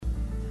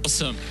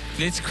Awesome.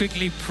 Let's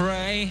quickly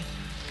pray.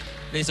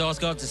 Let's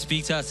ask God to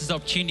speak to us. This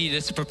opportunity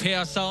to prepare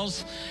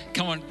ourselves.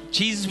 Come on,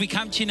 Jesus, we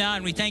come to you now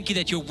and we thank you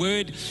that your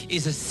word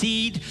is a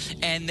seed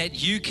and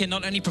that you can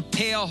not only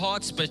prepare our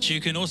hearts, but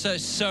you can also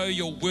sow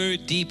your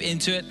word deep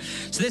into it.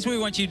 So that's what we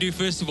want you to do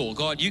first of all.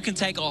 God, you can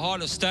take our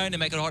heart of stone and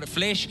make it a heart of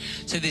flesh.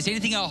 So if there's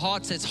anything in our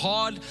hearts that's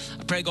hard,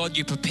 I pray, God,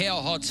 you prepare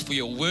our hearts for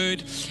your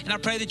word. And I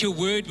pray that your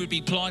word would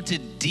be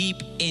planted deep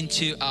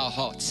into our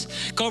hearts.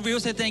 God, we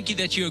also thank you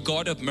that you're a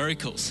God of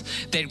miracles,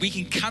 that we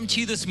can come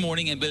to you this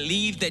morning and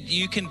believe that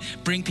you can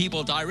bring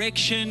people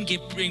direction,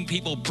 bring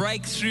people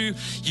breakthrough,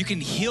 you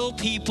can heal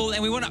people,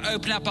 and we want to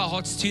open up our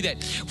hearts to that.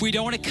 We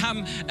don't want to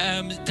come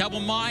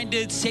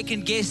double-minded,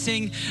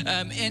 second-guessing,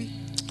 and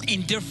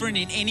indifferent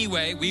in any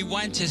way. We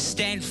want to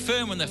stand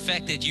firm on the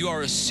fact that you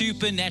are a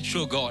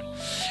supernatural God.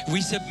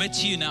 We submit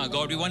to you now,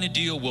 God. We want to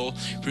do your will.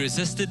 We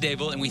resist the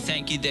devil, and we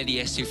thank you that he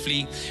has to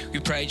flee. We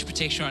pray for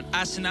protection on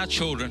us and our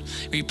children.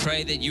 We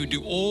pray that you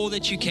do all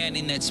that you can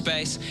in that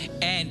space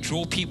and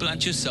draw people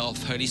unto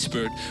yourself. Holy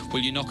Spirit,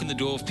 will you knock on the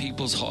door of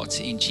people's hearts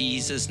in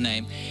Jesus'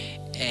 name?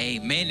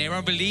 Amen.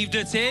 Everyone believed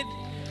it, said?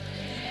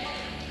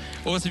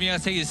 Awesome, you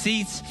guys take your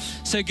seats.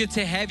 So good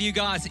to have you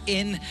guys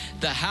in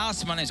the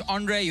house. My name's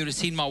Andre. You would have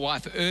seen my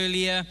wife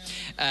earlier.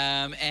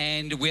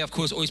 And we, of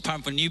course, always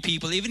pump for new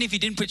people. Even if you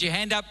didn't put your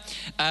hand up,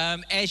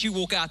 as you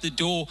walk out the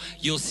door,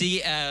 you'll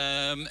see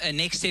a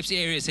next steps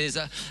area. It says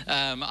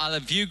either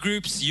view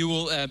groups. You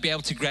will be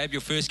able to grab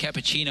your first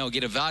cappuccino or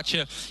get a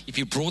voucher. If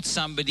you brought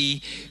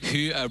somebody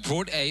who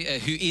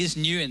who is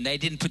new and they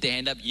didn't put their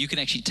hand up, you can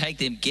actually take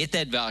them, get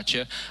that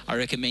voucher. I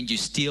recommend you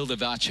steal the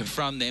voucher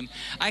from them.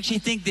 I actually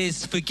think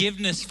there's forgiveness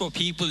for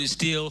people who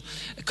steal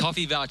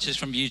coffee vouchers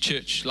from your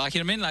church. Like, you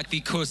know what I mean? Like,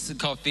 because the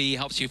coffee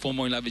helps you fall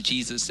more in love with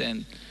Jesus.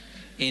 And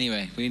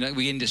anyway, we're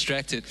getting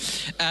distracted.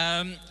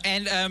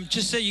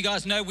 Just so you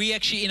guys know, we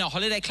actually in a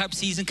holiday club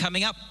season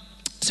coming up.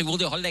 So we'll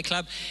do a holiday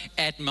club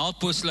at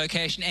Melkbos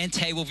location and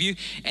Tableview,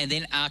 and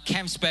then our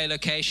Camps Bay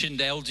location.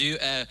 They'll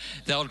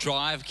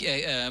drive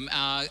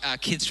our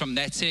kids from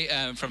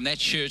that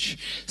church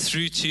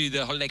through to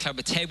the holiday club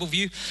at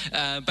Tableview.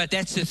 But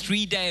that's a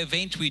 3-day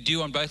event we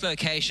do on both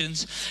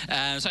locations.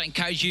 So I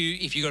encourage you,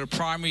 if you've got a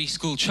primary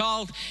school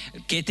child,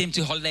 get them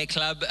to holiday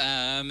club.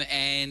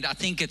 And I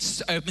think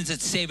it opens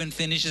at 7,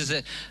 finishes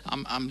at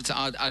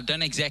I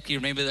don't exactly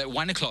remember that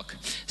 1 o'clock.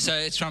 So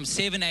it's from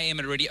 7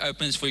 a.m. It already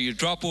opens for your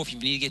drop off. If you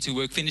need to get to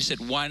work, finish at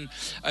 1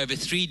 over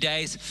 3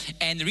 days.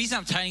 And the reason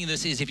I'm telling you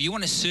this is if you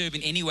want to serve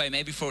in any way,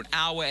 maybe for an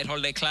hour at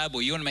Holiday Club,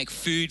 or you want to make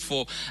food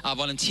for our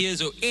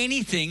volunteers or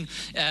anything,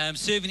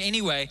 serve in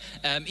any way,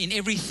 in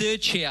every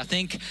third chair, I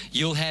think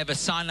you'll have a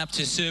sign up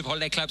to serve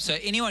Holiday Club. So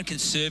anyone can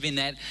serve in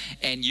that,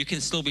 and you can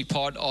still be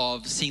part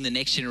of seeing the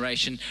next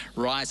generation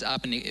rise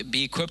up and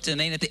be equipped. And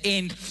then at the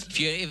end, if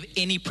you have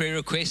any prayer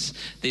requests,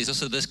 there's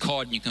also this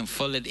card and you can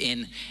fill it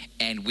in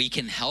and we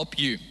can help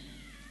you.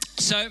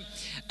 So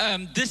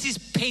this is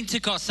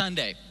Pentecost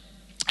Sunday.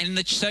 And in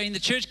the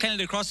church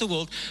calendar across the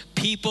world,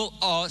 people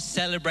are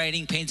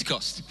celebrating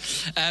Pentecost.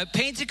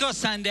 Pentecost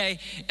Sunday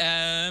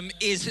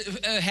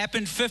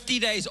happened 50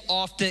 days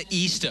after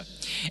Easter.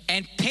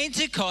 And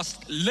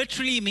Pentecost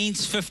literally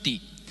means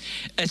 50.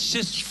 It's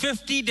just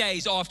 50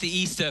 days after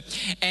Easter.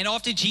 And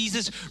after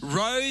Jesus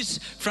rose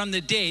from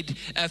the dead,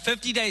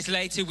 50 days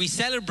later, we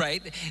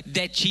celebrate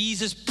that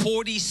Jesus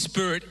poured his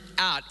Spirit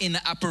out in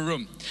the upper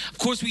room. Of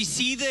course, we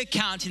see the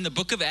account in the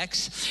book of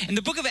Acts. And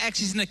the book of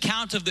Acts is an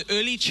account of the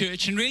early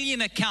church and really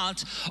an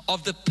account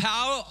of the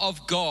power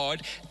of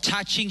God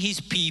touching his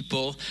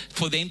people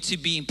for them to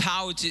be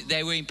empowered.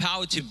 They were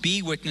empowered to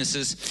be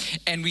witnesses.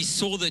 And we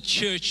saw the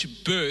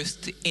church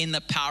birthed in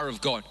the power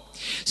of God.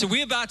 So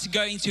we're about to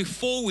go into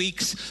 4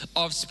 weeks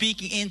of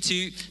speaking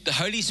into the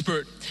Holy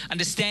Spirit,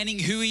 understanding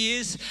who he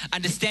is,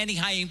 understanding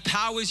how he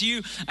empowers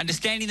you,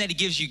 understanding that he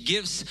gives you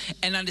gifts,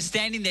 and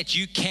understanding that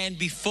you can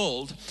be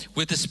filled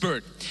with the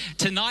Spirit.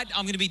 Tonight,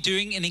 I'm going to be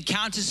doing an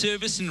encounter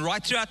service, and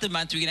right throughout the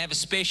month, we're going to have a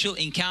special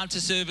encounter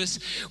service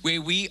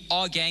where we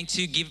are going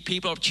to give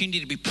people opportunity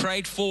to be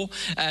prayed for.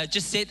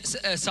 Just set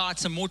aside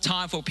some more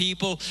time for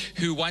people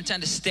who want to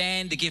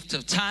understand the gift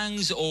of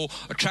tongues or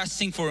are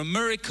trusting for a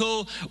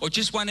miracle or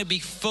just want to be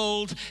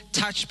filled,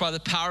 touched by the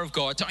power of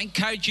God. So I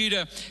encourage you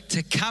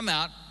to come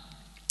out.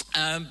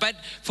 But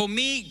for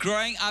me,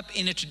 growing up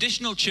in a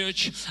traditional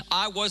church,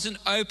 I wasn't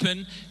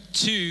open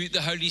to the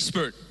Holy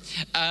Spirit.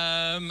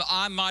 I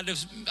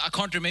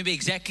can't remember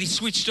exactly,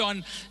 switched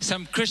on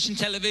some Christian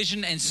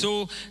television and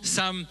saw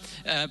some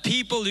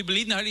people who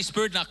believed in the Holy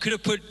Spirit, and I could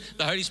have put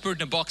the Holy Spirit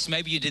in a box.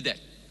 Maybe you did that.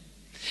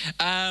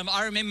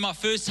 I remember my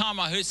first time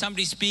I heard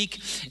somebody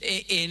speak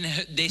in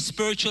their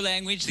spiritual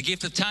language, the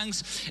gift of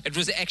tongues. It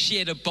was actually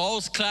at a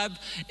bowls club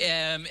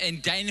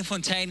in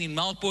Danafontein in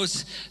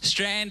Melkbos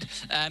Strand.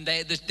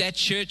 That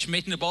church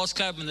met in a bowls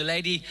club, and the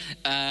lady,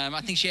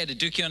 I think she had a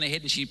dookie on her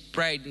head and she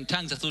prayed in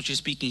tongues. I thought she was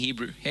speaking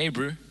Hebrew.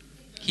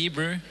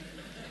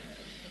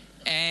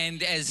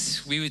 And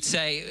as we would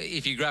say,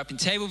 if you grew up in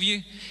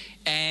Tableview,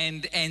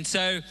 And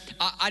so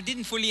I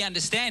didn't fully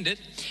understand it.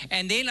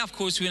 And then, of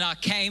course, when I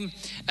came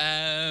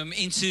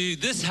into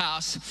this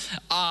house,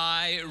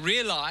 I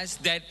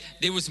realized that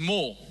there was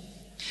more.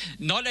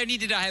 Not only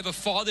did I have a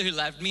Father who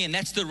loved me, and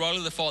that's the role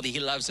of the Father, He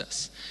loves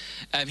us.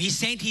 He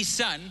sent His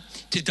Son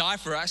to die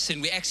for us,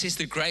 and we access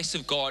the grace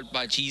of God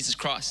by Jesus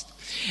Christ.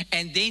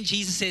 And then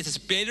Jesus says, it's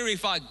better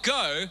if I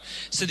go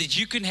so that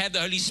you can have the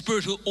Holy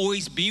Spirit who will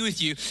always be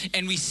with you.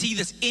 And we see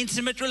this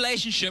intimate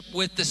relationship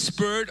with the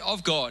Spirit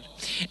of God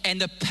and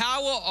the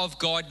power of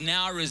God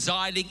now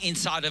residing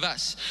inside of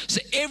us.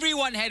 So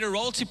everyone had a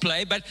role to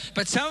play, but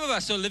some of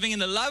us are living in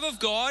the love of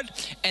God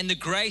and the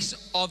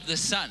grace of the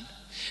Son.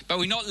 But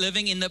we're not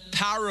living in the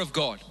power of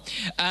God.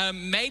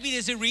 Maybe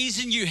there's a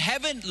reason you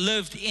haven't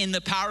lived in the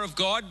power of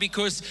God,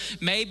 because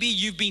maybe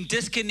you've been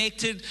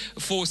disconnected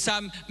for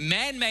some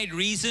man-made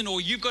reason,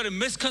 or you've got a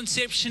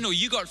misconception, or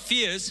you got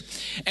fears.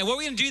 And what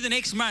we're going to do the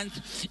next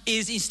month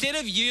is, instead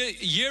of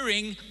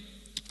hearing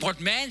what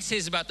man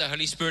says about the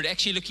Holy Spirit,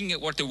 actually looking at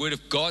what the Word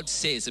of God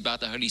says about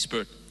the Holy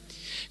Spirit.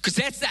 Because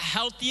that's the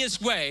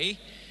healthiest way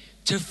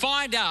to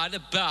find out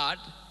about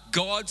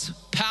God's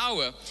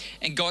power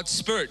and God's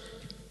Spirit.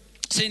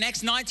 So in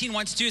Acts 19,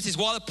 1-2, it says,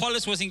 while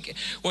Apollos was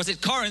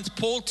at Corinth,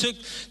 Paul took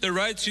the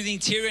road through the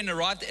interior and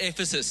arrived at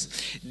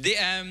Ephesus.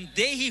 There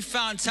he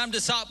found some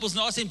disciples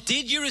and asked them,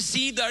 did you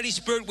receive the Holy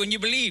Spirit when you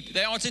believed?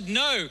 They answered,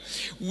 no,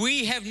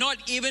 we have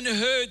not even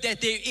heard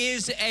that there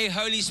is a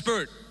Holy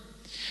Spirit.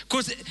 Of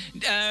course,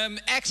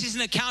 Acts is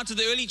an account of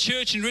the early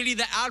church and really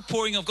the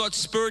outpouring of God's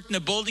Spirit and the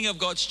building of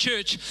God's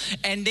church.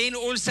 And then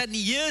all of a sudden,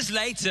 years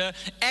later,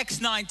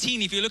 Acts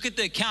 19, if you look at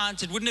the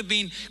account, it wouldn't have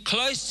been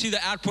close to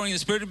the outpouring of the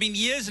Spirit. It would have been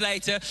years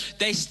later.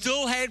 They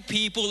still had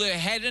people that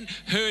hadn't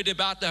heard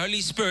about the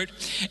Holy Spirit.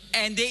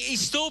 And there is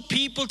still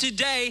people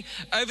today,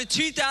 over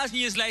 2,000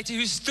 years later,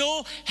 who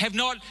still have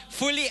not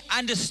fully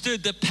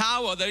understood the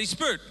power of the Holy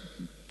Spirit.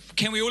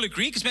 Can we all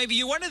agree? Because maybe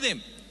you're one of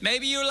them.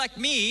 Maybe you're like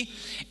me,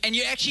 and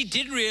you actually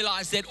didn't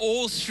realize that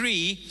all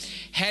three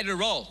had a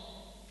role.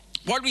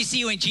 What we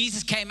see when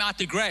Jesus came out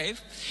the grave,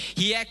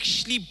 He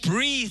actually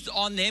breathed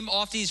on them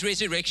after His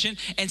resurrection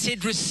and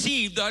said,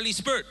 receive the Holy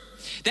Spirit.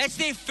 That's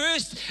their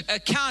first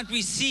account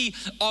we see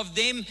of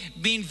them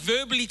being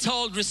verbally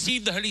told,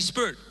 receive the Holy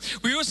Spirit.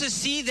 We also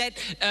see that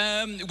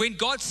when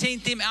God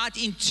sent them out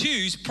in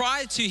twos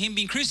prior to Him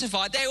being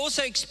crucified, they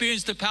also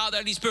experienced the power of the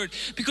Holy Spirit,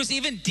 because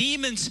even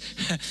demons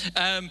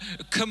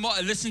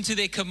listen to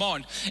their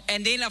command.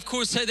 And then, of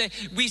course, so that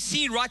we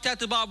see right out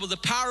the Bible the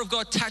power of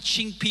God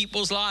touching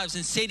people's lives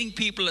and setting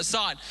people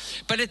aside.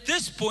 But at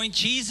this point,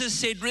 Jesus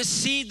said,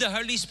 receive the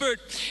Holy Spirit.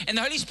 And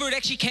the Holy Spirit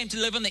actually came to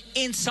live on the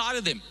inside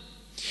of them.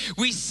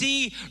 We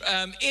see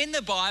in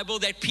the Bible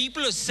that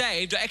people are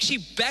saved, are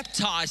actually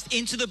baptized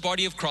into the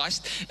body of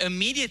Christ.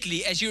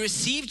 Immediately as you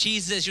receive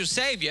Jesus as your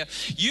Savior,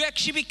 you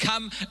actually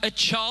become a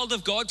child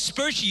of God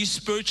spiritually. You're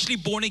spiritually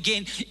born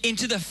again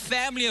into the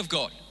family of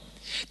God.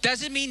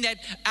 Doesn't mean that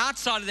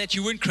outside of that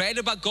you weren't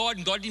created by God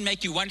and God didn't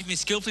make you wonderfully,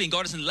 skillfully, and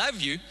God doesn't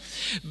love you.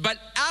 But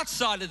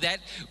outside of that,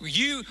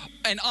 you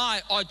and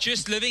I are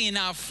just living in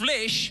our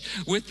flesh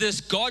with this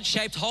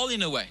God-shaped hole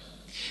in a way.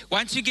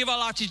 Once we give our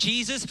life to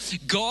Jesus,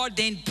 God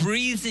then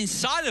breathes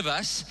inside of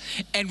us,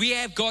 and we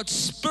have God's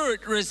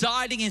Spirit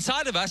residing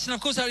inside of us. And of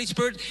course, the Holy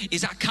Spirit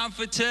is our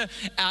comforter,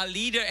 our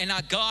leader, and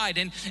our guide.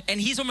 And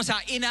He's almost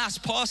our in-house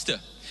pastor.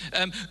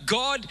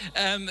 God,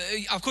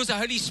 of course, the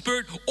Holy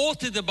Spirit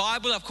authored the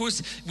Bible. Of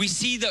course, we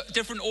see the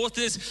different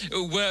authors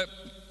were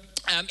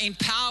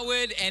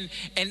empowered,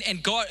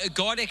 and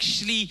God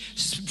actually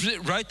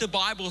wrote the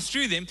Bible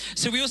through them.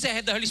 So we also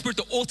have the Holy Spirit,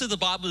 the author of the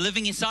Bible,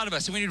 living inside of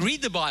us. So when you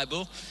read the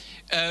Bible,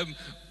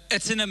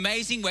 it's an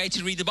amazing way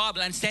to read the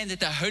Bible. Understand that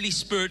the Holy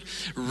Spirit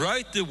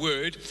wrote the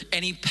Word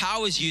and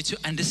empowers you to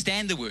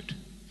understand the Word.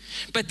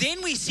 But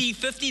then we see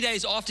 50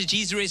 days after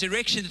Jesus'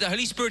 resurrection that the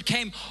Holy Spirit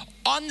came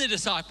on the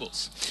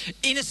disciples.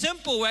 In a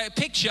simple way, a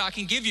picture I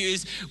can give you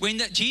is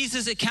when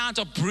Jesus' account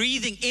of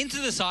breathing into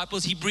the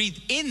disciples, He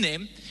breathed in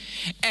them.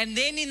 And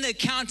then in the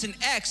account in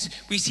Acts,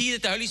 we see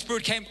that the Holy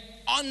Spirit came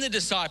on the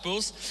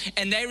disciples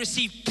and they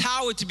received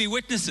power to be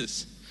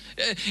witnesses.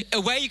 A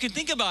way you can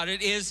think about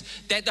it is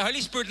that the Holy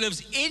Spirit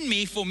lives in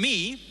me for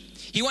me.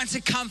 He wants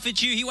to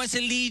comfort you. He wants to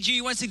lead you.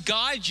 He wants to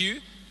guide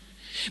you.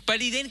 But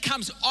He then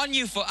comes on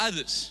you for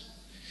others.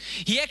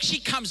 He actually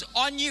comes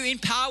on you in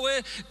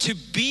power to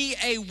be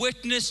a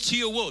witness to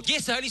your world.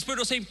 Yes, the Holy Spirit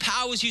also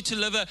empowers you to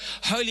live a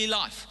holy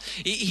life.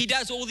 He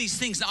does all these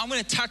things. Now, I'm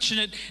going to touch on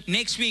it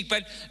next week,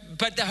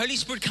 but the Holy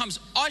Spirit comes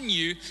on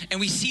you, and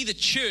we see the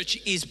church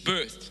is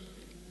birthed.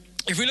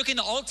 If we look in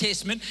the Old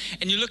Testament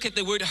and you look at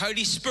the word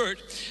Holy Spirit,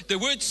 the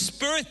word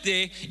Spirit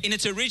there in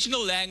its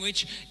original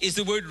language is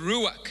the word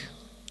ruach,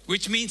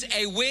 which means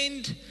a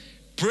wind,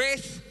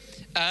 breath,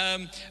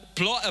 a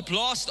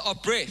blast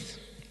of breath.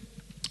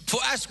 For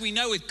us, we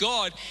know with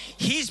God,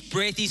 His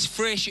breath is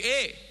fresh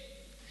air.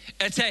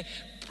 It's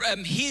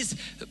His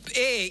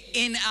air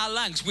in our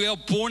lungs. We are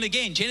born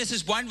again.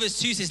 Genesis 1 verse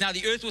 2 says, now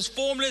the earth was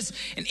formless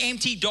and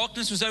empty,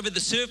 darkness was over the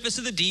surface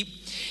of the deep.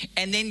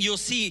 And then you'll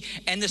see,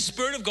 and the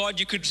Spirit of God,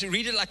 you could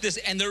read it like this,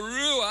 and the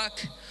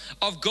Ruach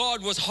of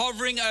God was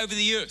hovering over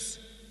the earth.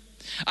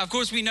 Of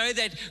course, we know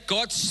that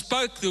God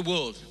spoke the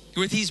world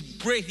with his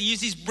breath. He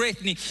used his breath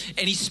and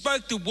he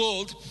spoke the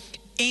world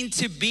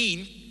into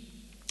being.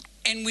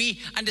 And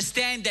we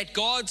understand that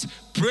God's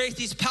breath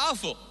is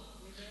powerful.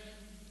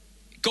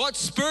 God's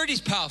Spirit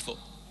is powerful.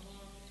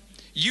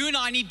 You and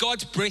I need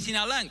God's breath in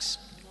our lungs.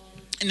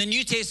 In the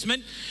New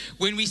Testament,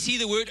 when we see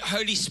the word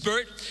Holy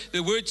Spirit,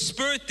 the word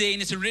Spirit there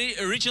in its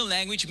original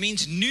language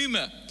means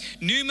pneuma.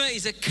 Pneuma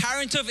is a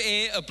current of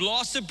air, a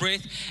blast of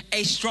breath,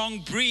 a strong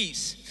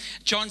breeze.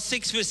 John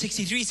 6 verse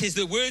 63 says,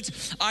 the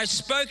words I've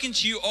spoken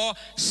to you are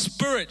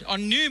spirit, are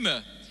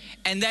pneuma,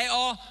 and they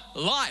are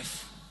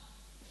life.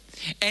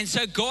 And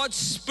so God's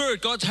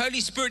Spirit, God's Holy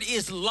Spirit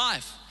is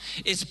life,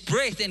 it's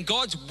breath, and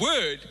God's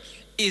word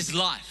is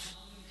life.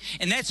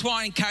 And that's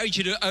why I encourage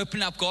you to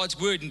open up God's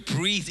word and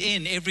breathe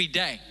in every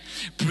day.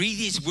 Breathe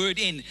his word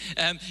in.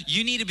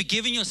 You need to be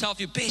giving yourself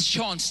your best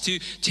chance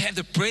to have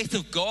the breath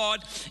of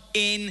God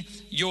in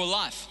your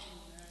life.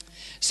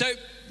 So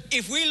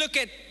if we look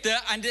at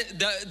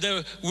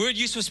the word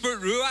used for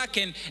spirit, ruach,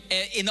 and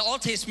in the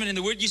Old Testament, and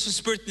the word used for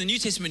spirit in the New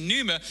Testament,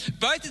 pneuma,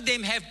 both of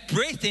them have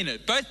breath in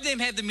it. Both of them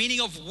have the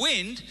meaning of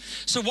wind.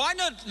 So why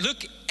not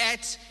look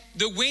at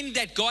the wind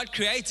that God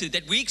created,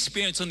 that we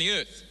experience on the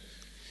earth?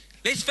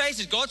 Let's face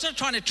it, God's not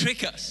trying to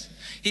trick us.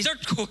 He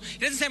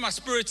doesn't say my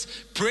spirit's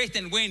breath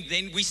and wind.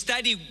 Then we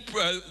study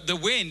the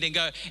wind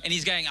and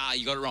he's going,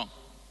 you got it wrong.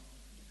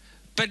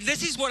 But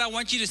this is what I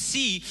want you to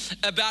see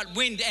about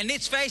wind. And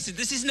let's face it,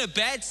 this isn't a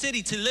bad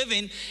city to live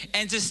in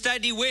and to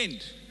study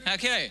wind.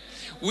 Okay,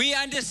 we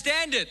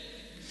understand it.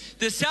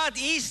 The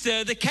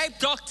Southeaster, the Cape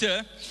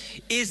Doctor,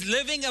 is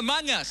living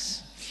among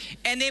us.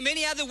 And there are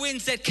many other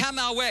winds that come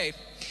our way.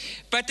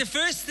 But the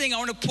first thing I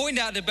want to point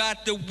out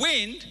about the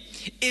wind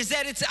is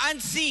that it's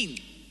unseen.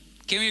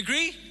 Can we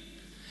agree?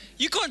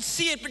 You can't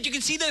see it, but you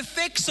can see the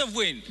effects of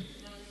wind.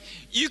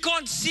 You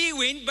can't see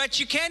wind, but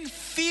you can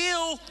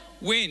feel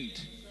wind.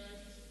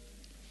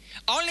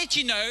 I'll let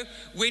you know,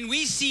 when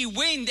we see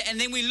wind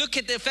and then we look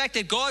at the fact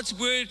that God's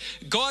word,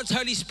 God's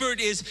Holy Spirit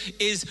is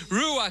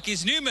ruach,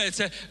 is pneuma,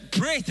 it's a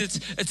breath,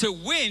 it's a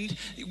wind.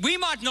 We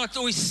might not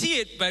always see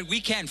it, but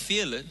we can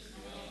feel it.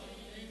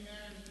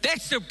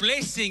 That's the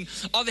blessing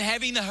of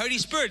having the Holy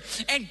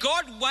Spirit. And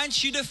God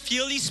wants you to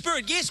feel his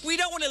Spirit. Yes, we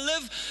don't want to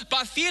live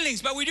by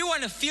feelings, but we do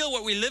want to feel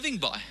what we're living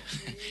by.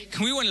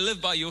 We want to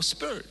live by your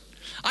Spirit.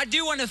 I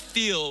do want to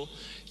feel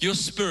your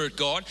Spirit,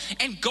 God.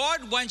 And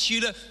God wants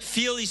you to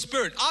feel his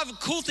Spirit. The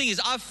cool thing is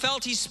I've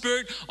felt his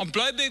Spirit on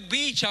Bloberg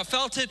Beach. I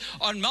felt it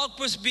on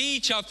Melkbos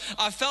Beach.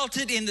 I felt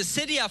it in the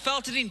city. I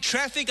felt it in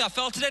traffic. I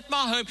felt it at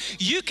my home.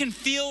 You can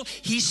feel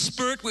his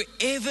Spirit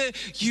wherever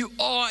you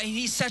are. And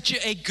he's such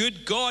a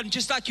good God. And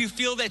just like you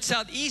feel that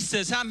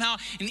Southeaster somehow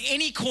in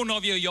any corner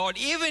of your yard,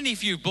 even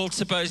if you built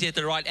supposedly at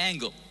the right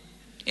angle.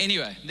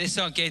 Anyway, let's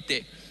not get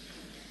there.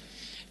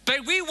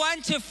 But we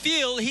want to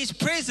feel his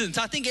presence.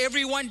 I think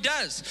everyone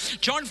does.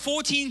 John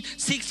 14,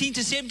 16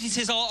 to 17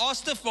 says, I'll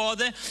ask the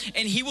Father,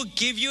 and he will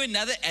give you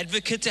another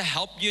advocate to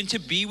help you and to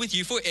be with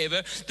you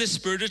forever, the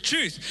Spirit of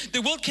truth.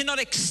 The world cannot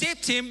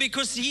accept him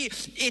because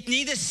it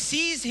neither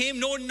sees him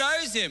nor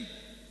knows him.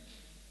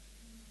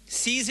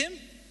 Sees him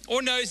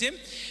or knows him,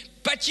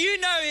 but you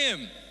know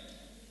him.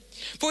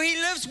 For he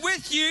lives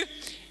with you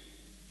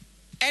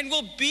and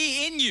will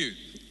be in you.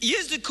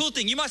 Here's the cool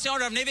thing. You might say,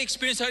 I've never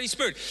experienced the Holy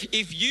Spirit.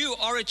 If you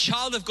are a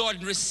child of God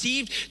and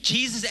received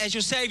Jesus as your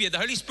Savior, the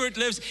Holy Spirit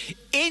lives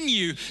in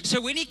you. So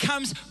when he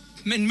comes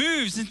and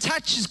moves and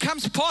touches,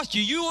 comes past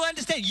you, you will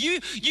understand.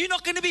 You're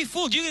not going to be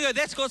fooled. You're going to go,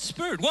 that's God's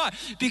Spirit. Why?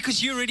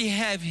 Because you already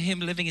have him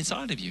living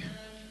inside of you.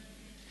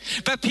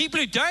 But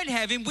people who don't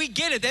have him, we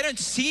get it. They don't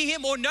see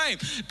him or know him.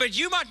 But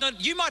you might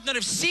not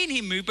have seen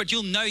him move, but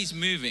you'll know he's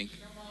moving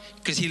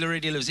because he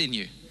already lives in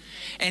you.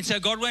 And so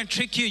God won't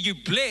trick you. You're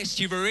blessed.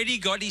 You've already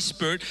got his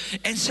Spirit.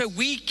 And so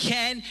we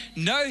can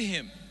know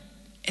him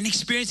and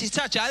experience his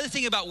touch. The other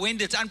thing about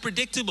wind, it's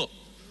unpredictable.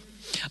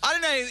 I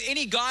don't know if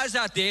any guys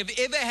out there have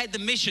ever had the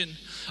mission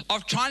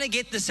of trying to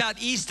get the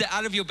Southeaster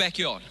out of your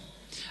backyard.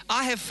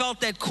 I have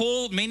felt that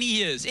call many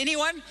years.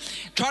 Anyone?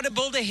 Try to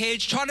build a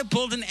hedge, try to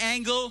build an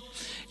angle,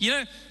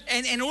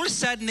 and all of a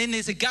sudden then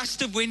there's a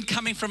gust of wind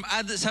coming from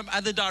some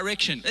other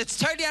direction. It's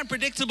totally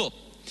unpredictable.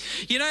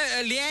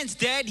 Leanne's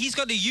dad, he's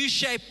got a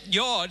U-shaped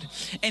yard,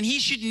 and he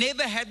should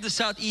never have the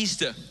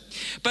Southeaster.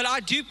 But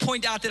I do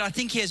point out that I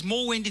think he has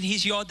more wind in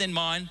his yard than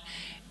mine,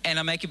 and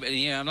I'm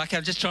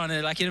just trying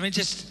to,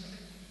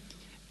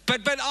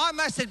 But I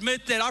must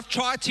admit that I've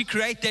tried to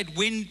create that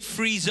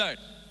wind-free zone.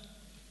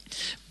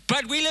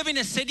 But we live in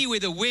a city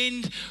where the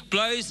wind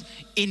blows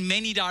in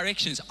many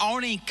directions. I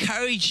want to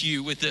encourage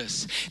you with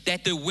this,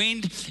 that the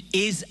wind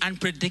is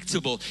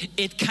unpredictable.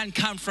 It can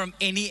come from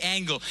any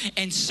angle.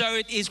 And so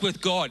it is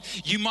with God.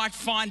 You might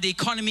find the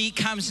economy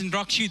comes and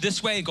rocks you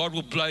this way, and God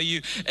will blow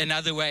you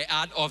another way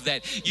out of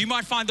that. You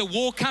might find the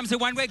war comes in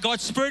one way,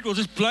 God's Spirit will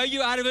just blow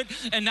you out of it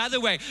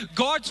another way.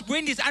 God's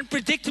wind is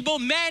unpredictable.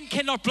 Man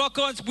cannot block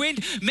God's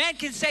wind. Man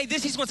can say,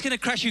 this is what's going to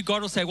crush you.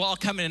 God will say, well, I'll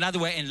come in another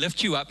way and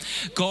lift you up.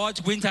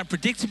 God's wind's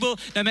unpredictable.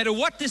 unpredictable. No matter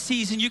what the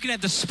season, you can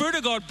have the Spirit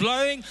of God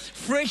blowing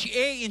fresh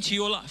air into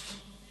your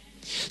life.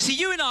 See,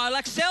 you and I are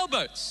like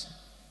sailboats.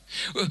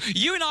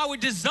 You and I were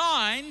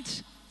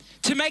designed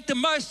to make the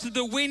most of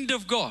the wind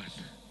of God.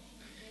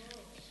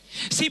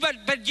 See,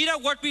 but you know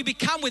what we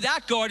become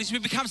without God is we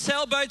become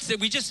sailboats that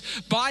we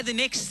just buy the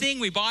next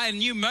thing. We buy a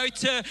new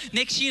motor.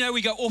 Next,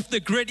 we go off the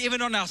grid.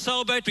 Even on our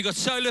sailboat, we got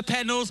solar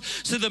panels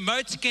so the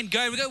motor can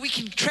go. We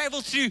can travel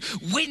through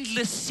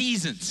windless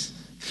seasons.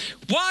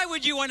 Why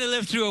would you want to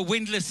live through a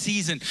windless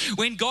season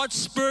when God's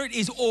Spirit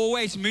is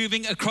always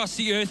moving across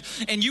the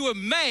earth and you were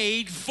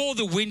made for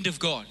the wind of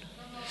God?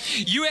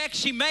 You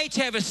actually made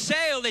to have a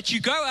sail that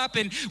you go up,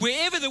 and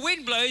wherever the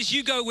wind blows,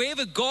 you go.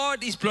 Wherever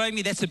God is blowing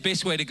me, that's the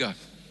best way to go.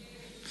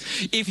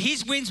 If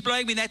His wind's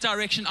blowing me in that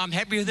direction, I'm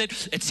happy with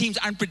it. It seems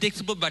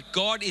unpredictable, but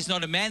God is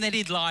not a man that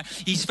He'd lie.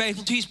 He's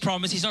faithful to His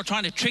promise. He's not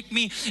trying to trick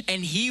me,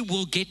 and He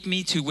will get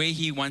me to where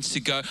He wants to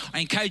go.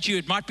 I encourage you,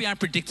 it might be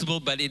unpredictable,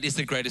 but it is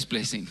the greatest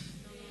blessing.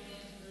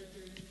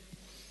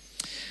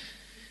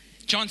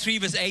 John 3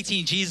 verse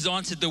 18, Jesus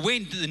answered, the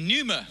wind, the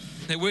pneuma,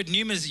 the word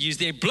pneuma is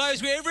used there,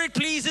 blows wherever it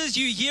pleases.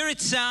 You hear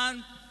its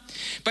sound,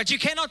 but you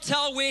cannot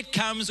tell where it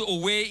comes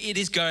or where it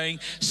is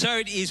going. So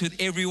it is with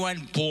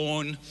everyone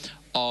born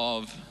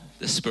of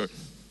the Spirit.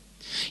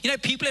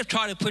 People have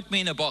tried to put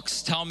me in a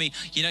box, tell me,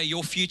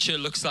 your future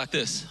looks like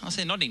this. I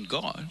say, not in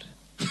God.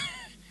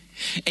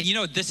 And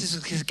this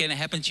is going to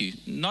happen to you.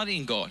 Not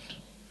in God.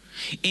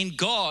 In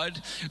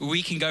God,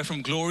 we can go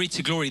from glory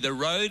to glory. The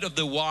road of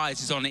the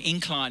wise is on an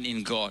incline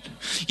in God.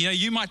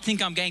 You might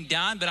think I'm going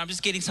down, but I'm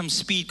just getting some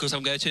speed because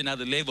I'm going to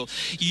another level.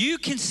 You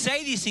can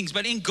say these things,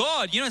 but in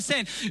God, you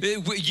understand,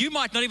 you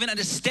might not even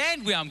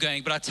understand where I'm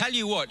going, but I tell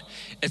you what,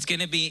 it's going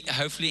to be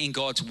hopefully in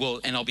God's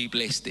will, and I'll be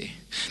blessed there.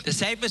 The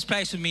safest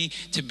place for me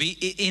to be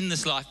in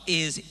this life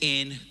is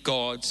in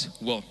God's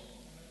will.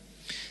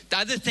 The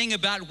other thing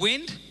about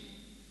wind,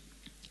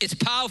 it's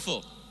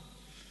powerful.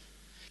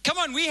 Come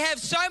on, we have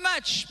so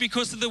much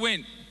because of the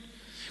wind.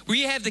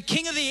 We have the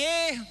king of the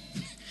air.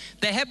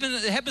 It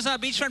happens on our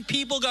beachfront.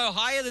 People go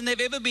higher than they've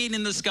ever been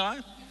in the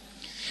sky.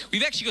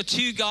 We've actually got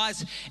two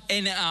guys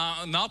in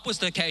our Melbourne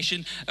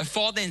location, a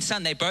father and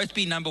son. They both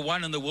been number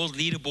one on the world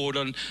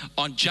leaderboard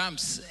on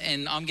jumps.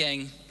 And I'm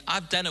going,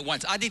 I've done it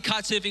once. I did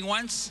kite surfing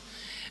once.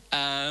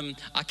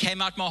 I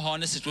came out my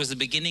harness. It was the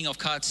beginning of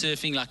kite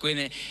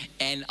surfing,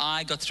 and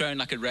I got thrown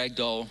like a rag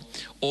doll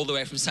all the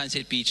way from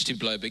Sunset Beach to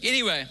Bloberg.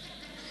 Anyway,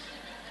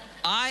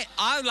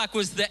 I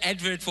was the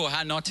advert for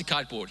how not to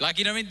kiteboard.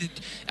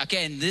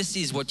 Okay, and this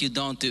is what you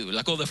don't do.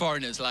 Like all the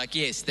foreigners,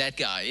 yes, that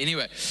guy.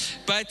 Anyway,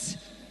 but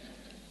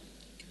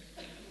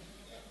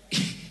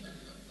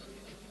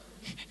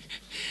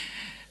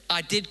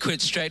I did quit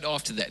straight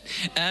after that.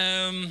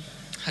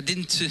 I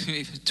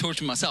didn't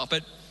torture myself,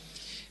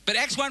 but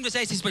Acts 1 verse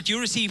 8 says, but you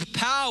receive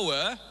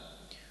power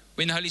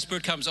when the Holy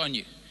Spirit comes on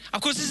you.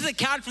 Of course, this is an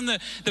account from the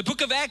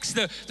book of Acts,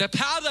 the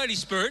power of the Holy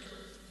Spirit.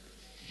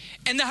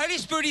 And the Holy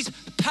Spirit is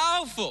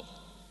powerful.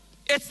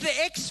 It's the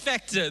X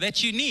factor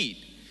that you need.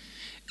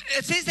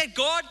 It says that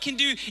God can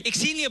do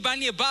exceedingly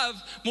abundantly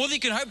above, more than you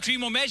can hope,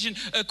 dream, or imagine,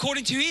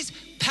 according to His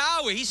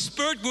power, His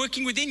Spirit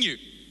working within you.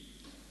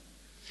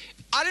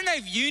 I don't know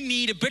if you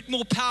need a bit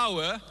more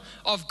power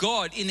of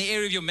God in the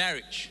area of your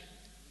marriage.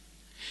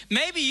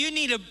 Maybe you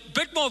need a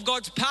bit more of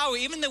God's power,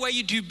 even the way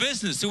you do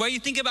business, the way you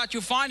think about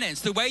your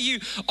finance, the way you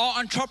are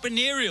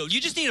entrepreneurial.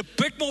 You just need a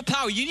bit more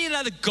power. You need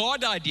another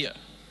God idea.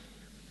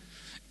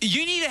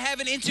 You need to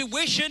have an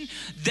intuition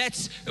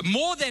that's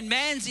more than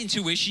man's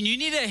intuition. You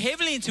need a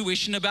heavenly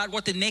intuition about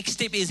what the next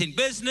step is in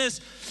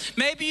business.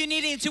 Maybe you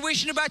need an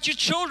intuition about your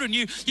children.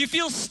 You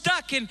feel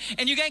stuck and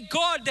you're going,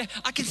 God,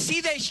 I can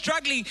see they're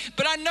struggling,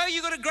 but I know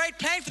you got a great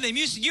plan for them.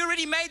 You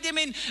already made them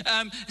in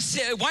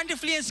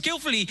wonderfully and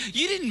skillfully.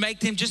 You didn't make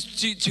them just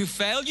to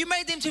fail. You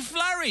made them to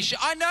flourish.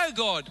 I know,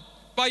 God,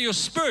 by your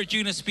Spirit,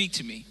 you're going to speak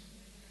to me.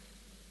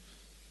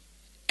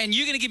 And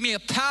you're going to give me a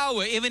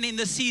power even in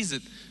this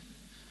season.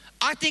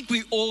 I think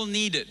we all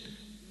need it.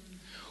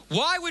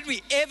 Why would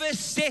we ever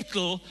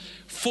settle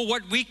for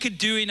what we could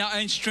do in our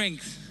own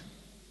strength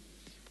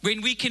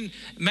when we can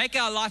make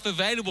our life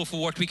available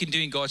for what we can do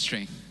in God's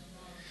strength?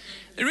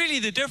 Really,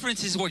 the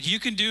difference is what you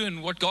can do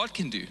and what God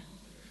can do.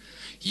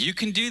 You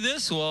can do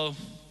this, well,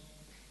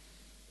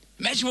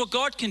 imagine what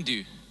God can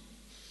do.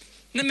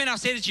 And then I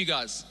said it to you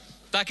guys,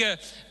 like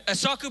a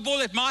soccer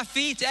ball at my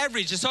feet,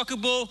 average. A soccer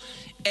ball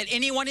at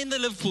anyone in the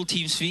Liverpool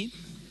team's feet,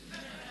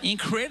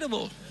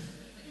 incredible.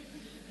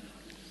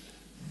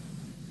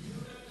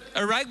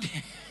 A rugby.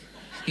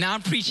 Now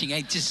I'm preaching.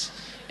 Hey, just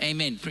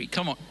amen.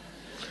 Come on.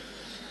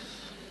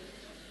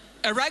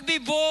 A rugby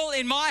ball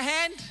in my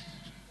hand.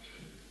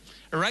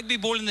 A rugby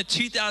ball in the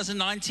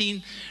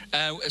 2019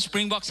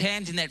 Springboks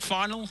hands in that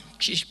final.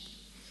 Just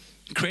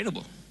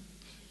incredible.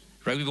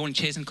 Rugby ball in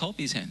Ches and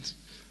Colby's hands.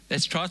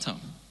 That's try time.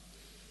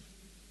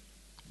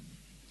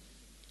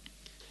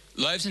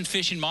 Loaves and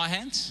fish in my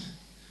hands.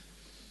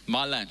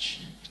 My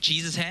lunch.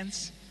 Jesus'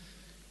 hands.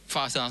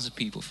 5,000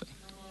 people feed.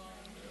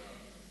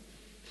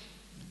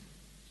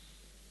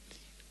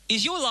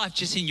 Is your life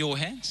just in your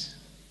hands?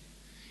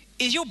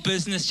 Is your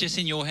business just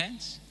in your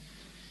hands?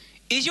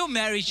 Is your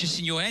marriage just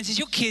in your hands? Is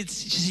your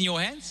kids just in your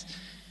hands?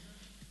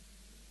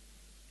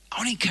 I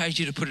want to encourage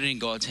you to put it in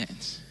God's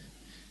hands.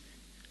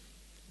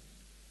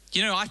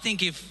 You know, I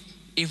think if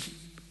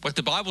what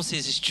the Bible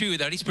says is true,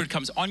 the Holy Spirit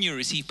comes on you,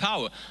 receive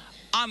power,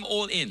 I'm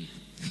all in.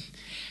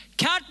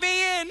 Count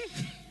me in.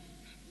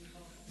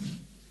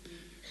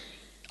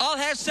 I'll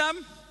have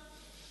some.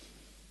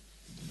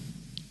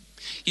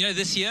 You know,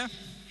 this year,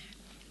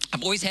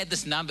 I've always had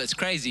this number. It's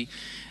crazy.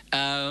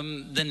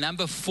 The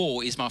number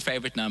 4 is my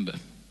favorite number.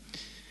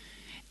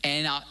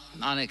 And I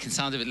know it can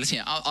sound a bit, listen,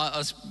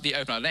 I'll be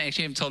open. I don't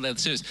actually haven't told that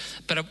the service.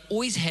 But I've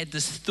always had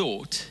this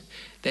thought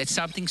that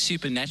something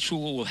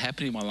supernatural will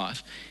happen in my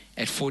life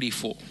at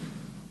 44.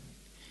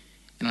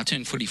 And I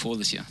turned 44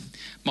 this year.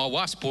 My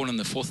wife's born on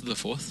the 4th of the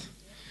 4th.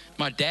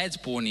 My dad's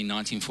born in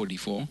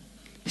 1944.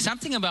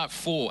 Something about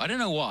 4, I don't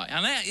know why.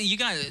 I mean, you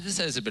guys, this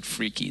is a bit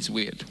freaky, it's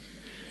weird.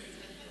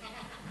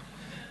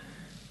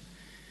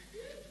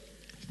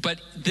 But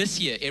this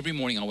year, every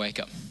morning I wake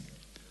up,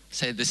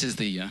 say this is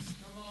the year.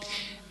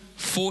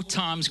 4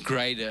 times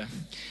greater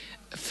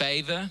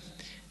favor,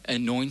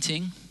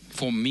 anointing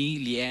for me,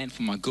 Leanne,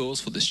 for my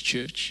girls, for this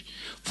church.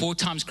 4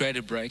 times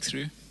greater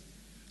breakthrough.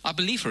 I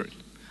believe for it.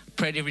 I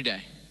pray it every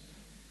day.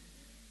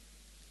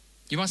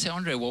 You might say,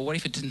 Andre, well, what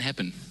if it didn't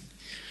happen?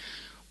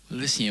 Well,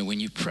 listen, when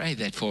you pray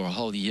that for a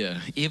whole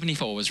year, even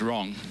if I was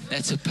wrong,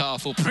 that's a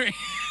powerful prayer.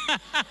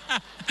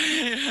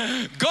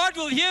 God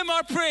will hear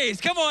my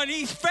prayers. Come on,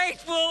 He's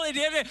faithful.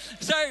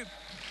 So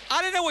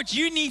I don't know what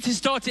you need to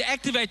start to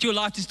activate your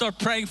life to start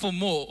praying for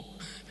more.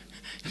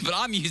 But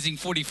I'm using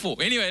 44.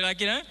 Anyway,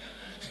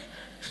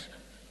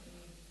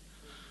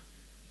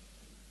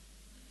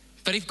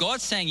 But if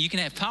God's saying you can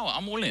have power,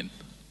 I'm all in.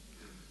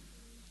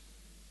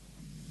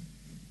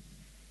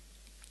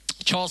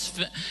 Charles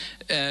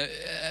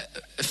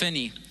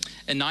Finney,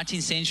 a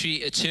 19th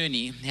century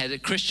attorney, had a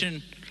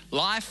Christian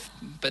life,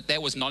 but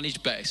that was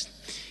knowledge-based.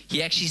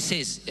 He actually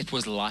says it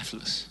was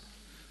lifeless.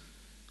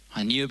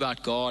 I knew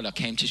about God, I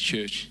came to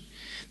church.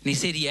 And he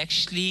said he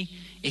actually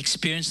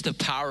experienced the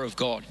power of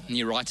God. And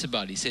he writes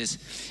about it. He says,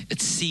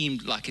 it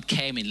seemed like it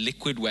came in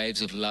liquid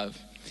waves of love.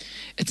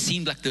 It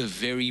seemed like the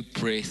very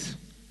breath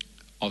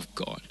of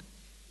God.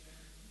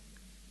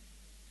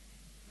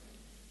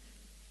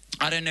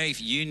 I don't know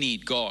if you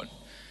need God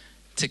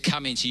to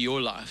come into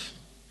your life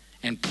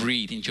and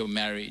breathe into your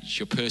marriage,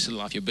 your personal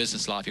life, your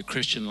business life, your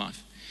Christian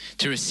life,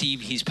 to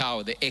receive His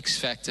power, the X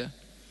factor.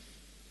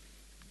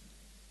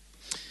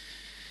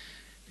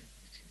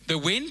 The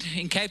wind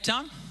in Cape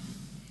Town,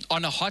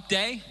 on a hot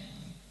day,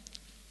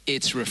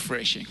 it's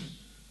refreshing.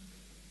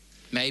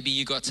 Maybe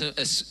you got a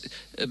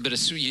bit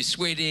of, you're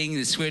sweating,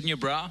 there's sweat in your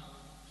brow,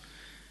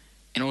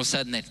 and all of a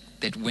sudden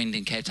that wind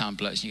in Cape Town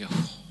blows, and you go,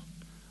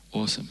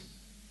 oh, awesome.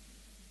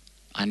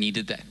 I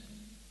needed that.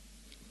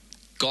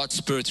 God's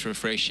Spirit's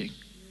refreshing.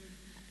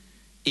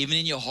 Even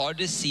in your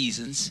hardest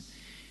seasons,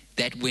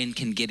 that wind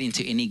can get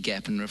into any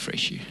gap and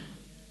refresh you.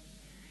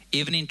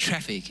 Even in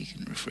traffic, it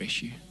can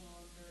refresh you.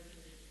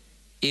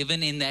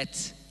 Even in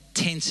that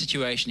tense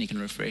situation, He can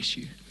refresh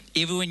you.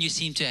 Even when you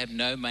seem to have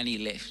no money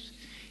left,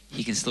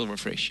 He can still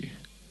refresh you.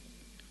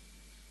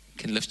 He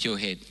can lift your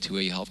head to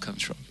where your help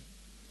comes from.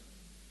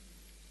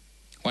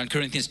 1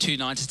 Corinthians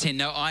 2:9-10,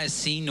 no eye has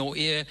seen, nor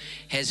ear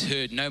has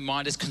heard, no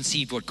mind has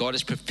conceived what God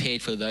has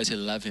prepared for those who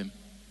love Him.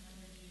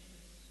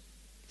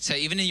 So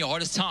even in your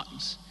hardest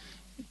times,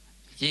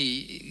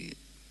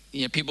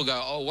 people go,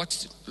 oh,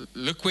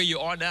 look where you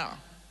are now.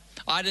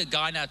 I had a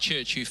guy in our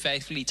church who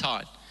faithfully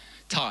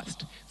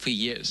tithed for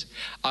years.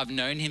 I've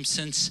known him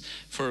since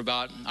for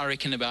about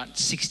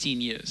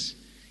 16 years.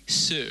 He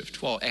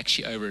served, well,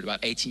 actually over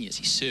about 18 years.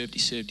 He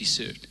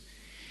served.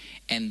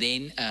 And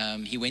then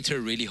he went through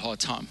a really hard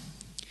time.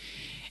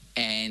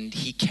 And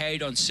he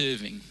carried on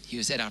serving. He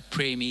was at our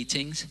prayer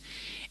meetings.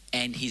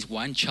 And his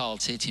one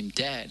child said to him,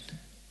 Dad,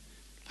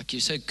 you're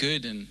so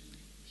good and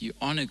you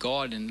honor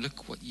God and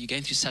look, you're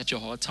going through such a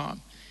hard time.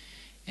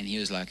 And he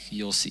was like,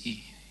 you'll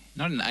see.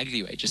 Not in an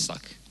ugly way, just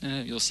like,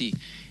 no, you'll see.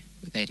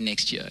 That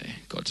next year,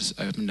 God just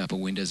opened up a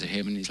windows of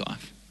heaven in his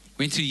life.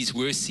 Went through his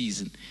worst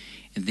season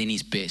and then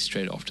his best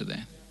straight after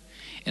that.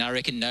 And I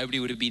reckon nobody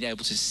would have been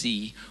able to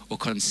see or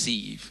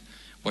conceive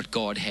what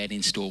God had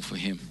in store for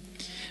him.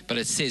 But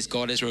it says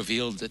God has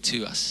revealed it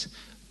to us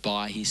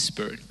by His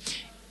Spirit.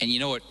 And you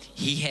know what?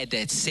 He had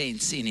that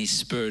sense in his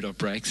spirit of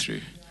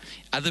breakthrough.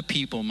 Other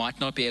people might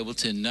not be able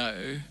to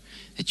know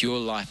that your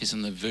life is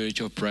on the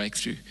verge of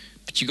breakthrough,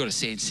 but you got a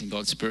sense in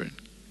God's Spirit.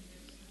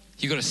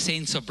 You got a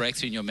sense of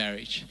breakthrough in your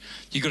marriage.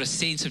 You got a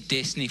sense of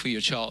destiny for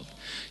your child.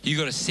 You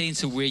got a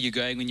sense of where you're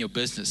going when your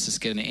business is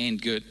going to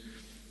end good.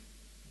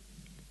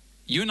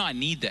 You and I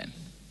need that.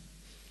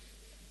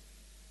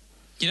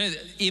 You know,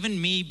 even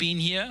me being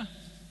here,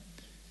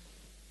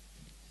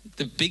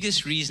 the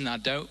biggest reason I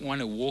don't want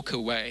to walk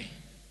away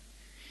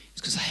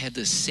is because I have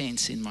this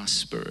sense in my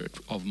spirit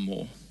of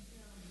more.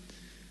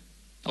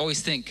 I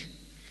always think,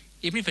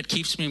 even if it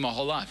keeps me my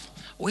whole life,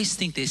 I always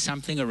think there's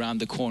something around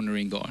the corner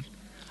in God.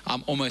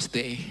 I'm almost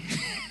there.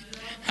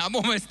 I'm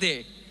almost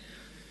there.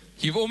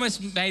 You've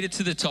almost made it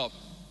to the top.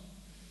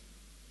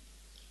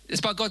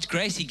 It's by God's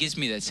grace He gives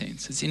me that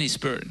sense. It's in His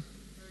Spirit.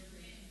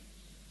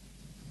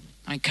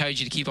 I encourage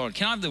you to keep on.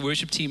 Can I have the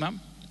worship team up?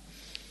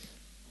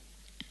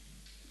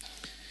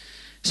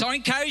 So I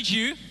encourage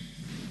you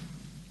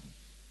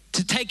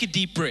to take a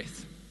deep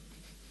breath.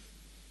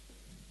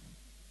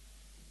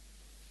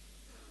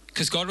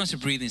 Because God wants to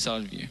breathe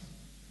inside of you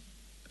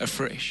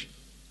afresh.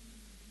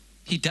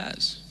 He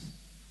does.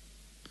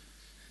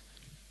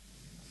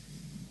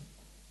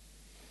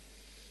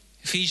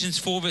 Ephesians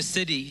 4 verse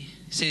 30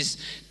 says,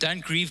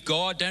 don't grieve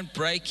God, don't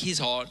break His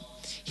heart.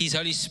 His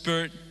Holy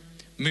Spirit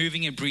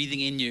moving and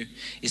breathing in you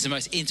is the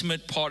most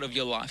intimate part of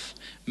your life,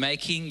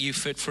 making you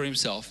fit for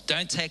Himself.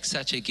 Don't take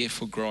such a gift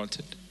for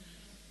granted.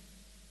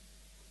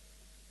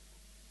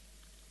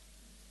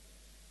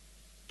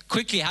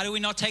 Quickly, how do we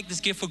not take this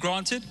gift for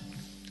granted?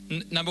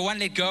 Number one,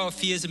 let go of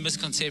fears and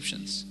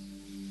misconceptions.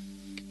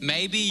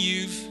 Maybe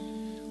you've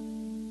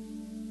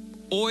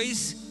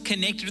always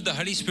connected with the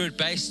Holy Spirit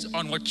based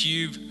on what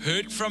you've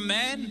heard from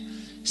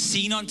man,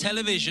 seen on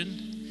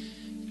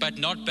television, but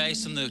not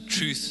based on the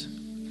truth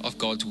of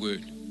God's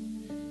word.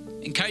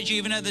 Encourage you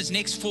even over this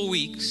next 4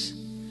 weeks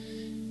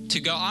to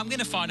go, I'm going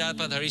to find out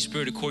about the Holy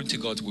Spirit according to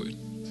God's word.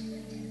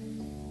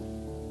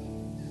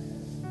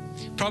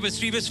 Proverbs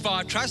 3 verse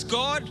 5, trust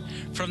God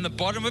from the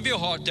bottom of your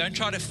heart. Don't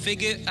try to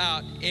figure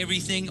out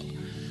everything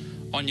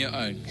on your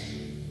own.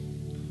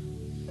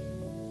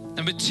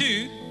 Number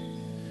 2,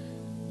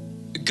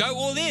 go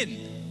all in.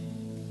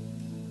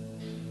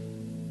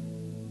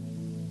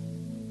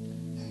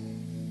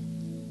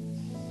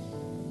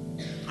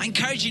 I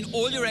encourage you in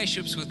all your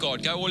relationships with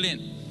God, go all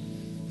in.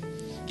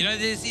 You know,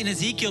 in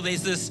Ezekiel,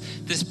 there's this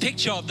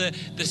picture of the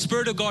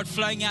Spirit of God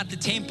flowing out the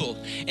temple.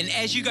 And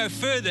as you go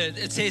further,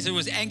 it says it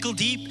was ankle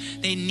deep,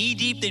 then knee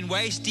deep, then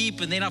waist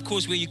deep, and then, of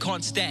course, where you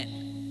can't stand.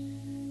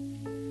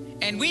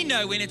 And we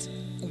know when it's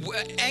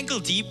ankle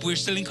deep, we're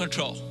still in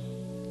control.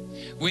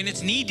 When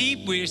it's knee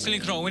deep, we're still in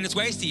control. When it's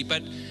waist deep,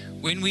 but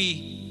when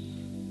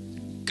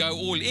we go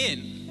all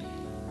in,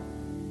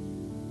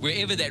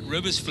 wherever that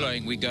river's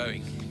flowing, we're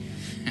going.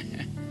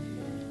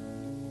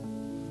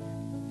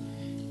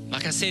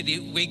 Like I said,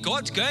 where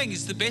God's going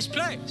is the best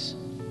place.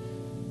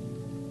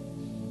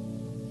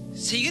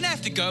 So you're going to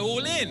have to go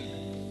all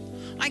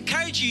in. I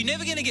encourage you, you're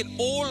never going to get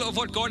all of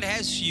what God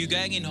has for you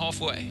going in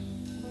halfway.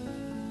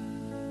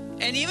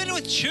 And even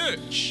with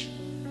church,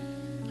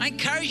 I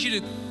encourage you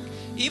to,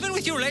 even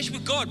with your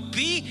relationship with God,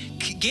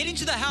 get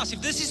into the house.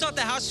 If this is not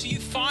the house for you,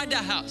 find a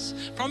house.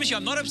 I promise you,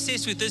 I'm not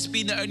obsessed with this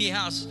being the only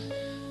house.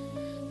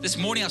 This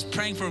morning I was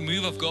praying for a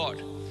move of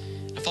God.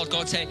 I felt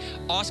God say,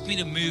 ask me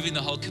to move in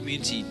the whole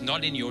community,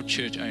 not in your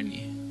church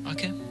only.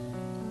 Okay?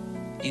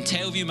 In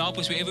Tailview,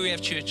 Malpas, wherever we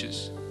have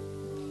churches,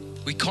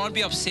 we can't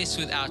be obsessed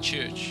with our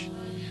church.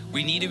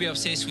 We need to be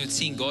obsessed with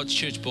seeing God's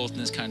church built in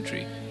this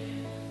country.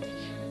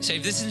 So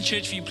if this isn't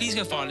church for you, please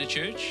go find a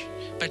church,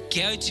 but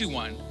go to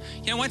one.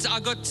 You know, once I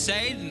got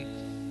saved,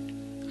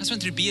 and I just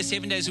went through beer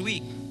 7 days a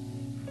week.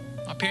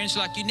 My parents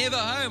were like, you're never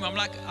home. I'm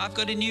like, I've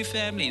got a new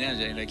family. No,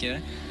 like, you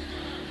know.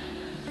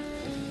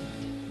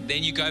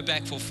 Then you go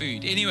back for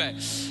food. Anyway,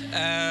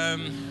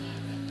 and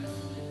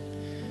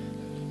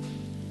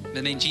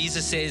then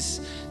Jesus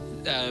says,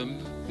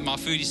 my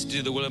food is to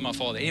do the will of my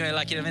Father. Anyway,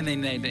 like, you know, and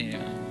then you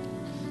know.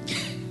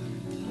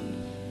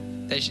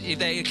 If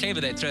they're clever,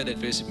 they'd throw that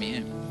verse at me.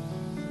 Yeah?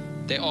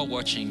 They are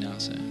watching now,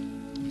 so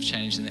I'm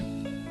changing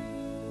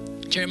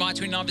them. Jeremiah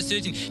 29 verse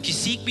 13. If you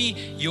seek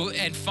me, you'll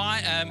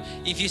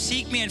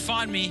seek me and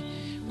find me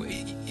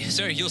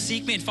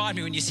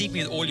when you seek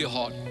me with all your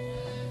heart.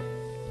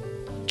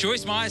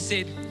 Joyce Meyer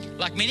said,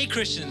 like many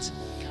Christians,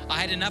 I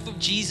had enough of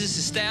Jesus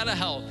to stay out of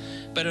hell,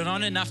 but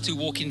not enough to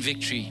walk in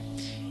victory.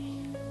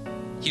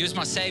 He was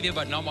my Savior,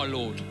 but not my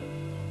Lord.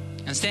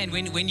 Understand,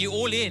 when you're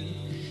all in,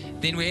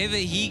 then wherever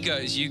He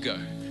goes, you go.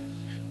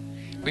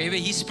 Wherever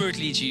His Spirit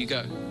leads you, you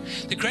go.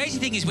 The crazy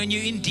thing is when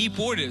you're in deep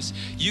waters,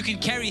 you can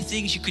carry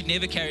things you could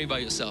never carry by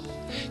yourself.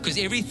 Because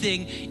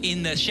everything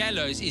in the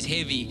shallows is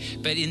heavy,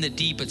 but in the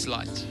deep it's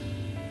light.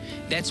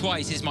 That's why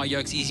He says, my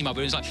yoke's easy, my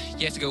burden's light.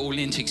 You have to go all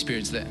in to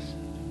experience that.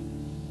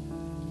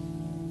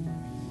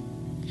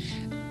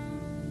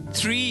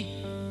 3,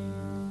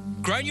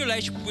 grow in your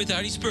relationship with the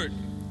Holy Spirit.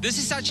 This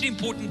is such an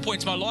important point.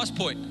 It's my last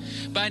point.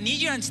 But I need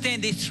you to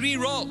understand there are 3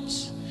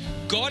 roles.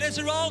 God has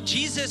a role,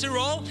 Jesus has a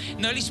role,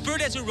 and the Holy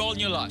Spirit has a role in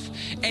your life.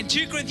 And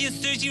 2 Corinthians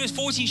 13 verse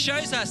 14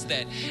 shows us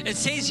that. It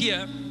says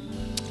here,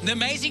 the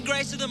amazing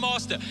grace of the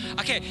Master.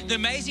 Okay, the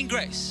amazing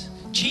grace.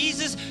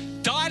 Jesus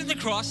died on the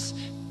cross,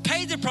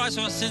 paid the price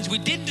for our sins. We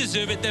didn't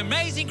deserve it. The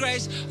amazing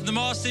grace of the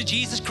Master,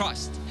 Jesus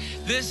Christ.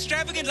 The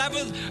extravagant love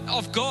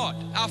of God,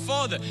 our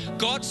Father.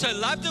 God so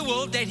loved the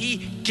world that He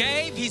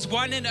gave His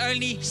one and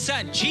only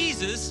Son,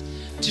 Jesus,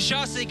 to show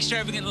us the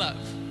extravagant love.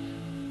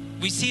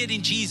 We see it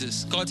in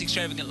Jesus, God's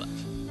extravagant love.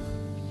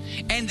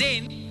 And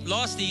then,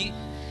 lastly,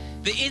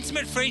 the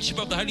intimate friendship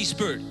of the Holy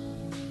Spirit.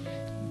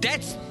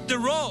 That's the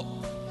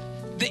role.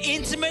 The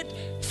intimate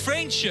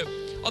friendship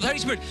of the Holy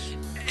Spirit.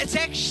 It's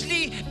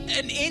actually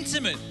an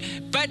intimate,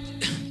 but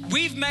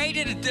We've made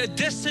it a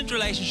distant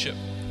relationship.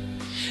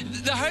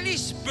 The Holy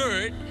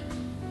Spirit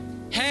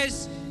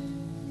has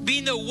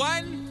been the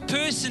one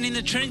person in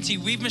the Trinity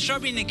we've most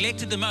probably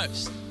neglected the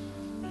most.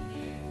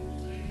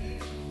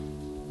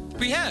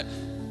 We have.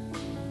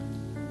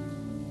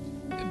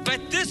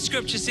 But this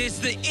scripture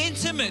says the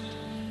intimate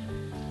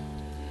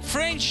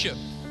friendship.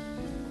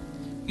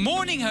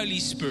 Morning, Holy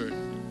Spirit.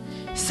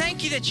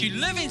 Thank you that you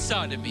live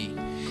inside of me.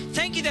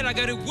 Thank you that I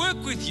go to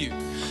work with you.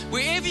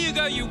 Wherever you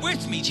go, you're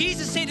with me.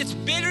 Jesus said it's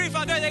better if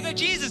I go. They go,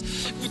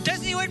 Jesus,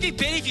 doesn't it want to be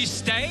better if you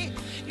stay?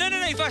 No.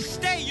 If I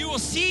stay, you will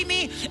see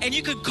me and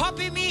you can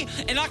copy me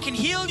and I can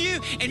heal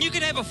you and you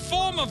can have a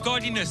form of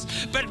godliness.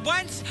 But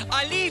once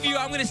I leave you,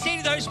 I'm going to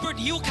send the Holy Spirit.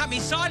 He will come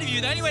inside of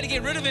you. The only way to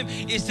get rid of him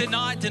is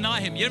deny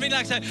him. You know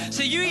what I mean?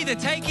 So you either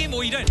take him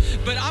or you don't.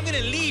 But I'm going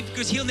to leave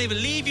because he'll never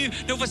leave you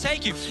nor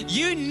forsake you.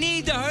 You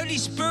need the Holy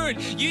Spirit.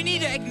 You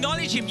need to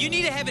acknowledge him. You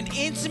need to have an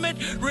intimate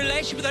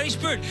relationship with the Holy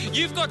Spirit.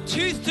 You've got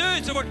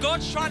 2/3 of what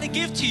God's trying to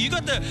give to you. You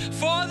got the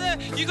Father,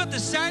 you got the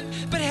Son,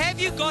 but have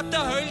you got the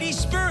Holy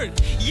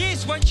Spirit?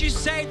 Yes, once you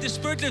saved, the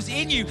Spirit lives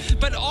in you,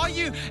 but are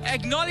you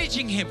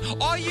acknowledging him?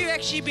 Are you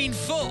actually being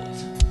filled?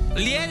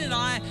 Leanne and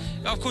I,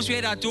 of course, we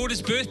had our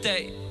daughter's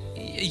birthday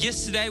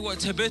yesterday.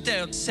 What's her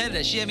birthday on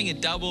Saturday? She's having a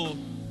double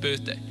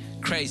birthday.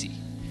 Crazy.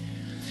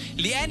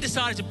 Leanne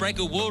decided to break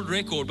a world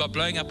record by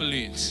blowing up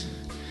balloons.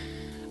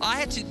 I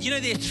had to,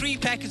 there are 3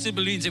 packets of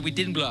balloons that we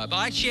didn't blow up.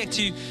 I actually had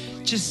to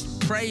just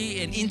pray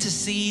and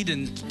intercede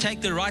and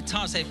take the right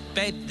time, say,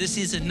 babe, this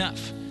is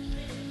enough.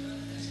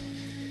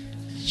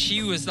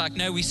 She was like,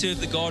 no, we serve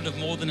the God of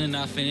more than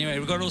enough. And anyway,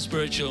 we got all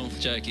spiritual,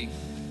 joking.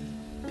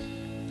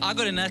 I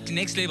got a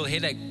next level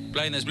headache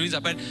blowing those balloons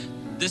up. But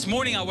this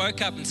morning I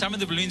woke up and some of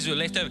the balloons were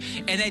left over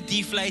and they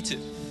deflated.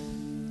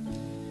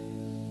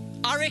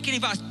 I reckon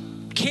if I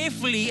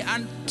carefully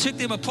took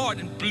them apart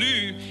and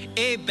blew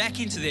air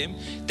back into them,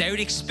 they would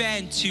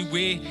expand to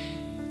where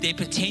their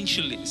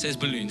potential is as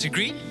balloons.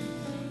 Agree?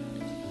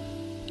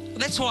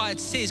 That's why it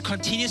says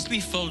continues to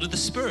be filled with the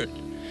Spirit.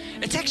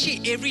 It's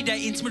actually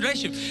everyday intimate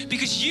relationship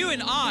because you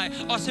and I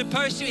are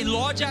supposed to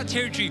enlarge our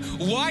territory,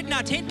 widen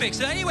our tent pegs.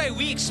 So the only way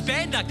we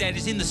expand like that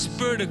is in the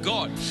Spirit of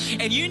God.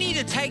 And you need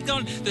to take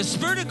on the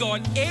Spirit of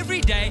God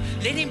every day.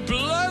 Let him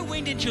blow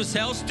wind into your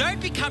sails.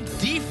 Don't become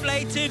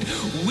deflated,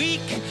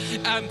 weak,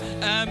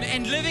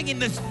 and living in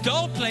this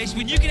dull place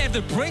when you can have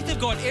the breath of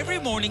God every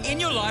morning in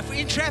your life,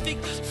 in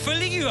traffic,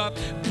 filling you up,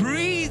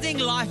 breathing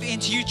life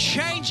into you,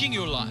 changing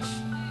your life.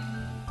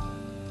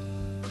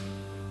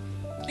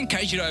 I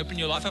encourage you to open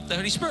your life up to the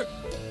Holy Spirit.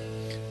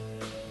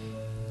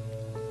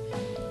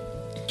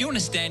 Do you want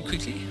to stand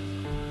quickly?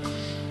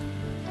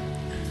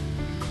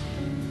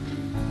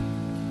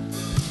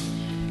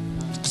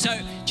 So,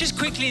 just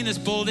quickly in this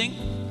building,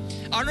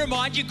 I want to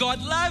remind you,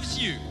 God loves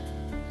you.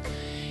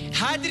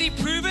 How did he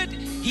prove it?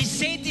 He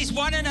sent his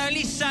one and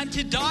only Son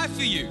to die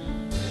for you.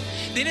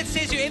 Then it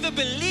says whoever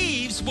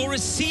believes will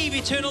receive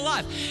eternal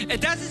life. It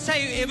doesn't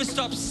say whoever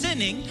stops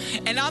sinning.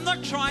 And I'm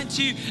not trying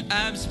to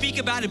speak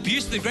about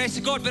abuse of the grace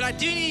of God, but I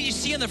do need you to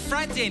see on the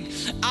front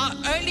end, our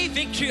only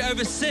victory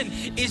over sin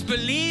is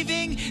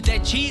believing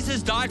that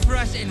Jesus died for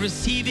us and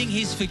receiving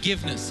his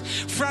forgiveness.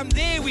 From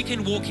there, we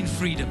can walk in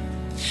freedom.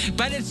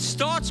 But it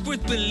starts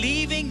with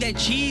believing that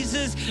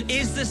Jesus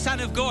is the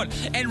Son of God.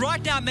 And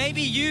right now,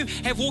 maybe you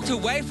have walked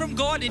away from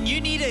God and you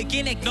need to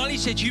again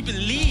acknowledge that you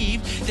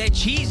believe that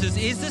Jesus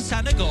is the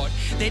Son of God,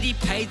 that he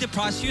paid the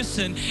price for your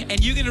sin,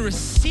 and you're going to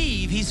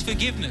receive his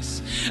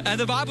forgiveness.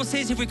 The Bible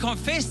says if we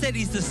confess that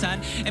he's the Son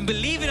and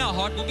believe in our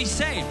heart, we'll be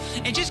saved.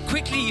 And just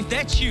quickly, if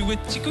that's you,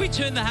 can we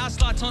turn the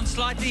house lights on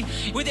slightly?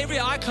 With every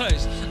eye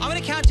closed, I'm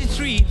going to count to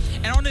 3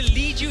 and I want to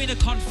lead you in a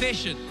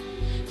confession.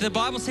 The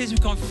Bible says we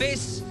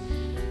confess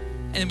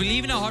and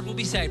believe in our heart will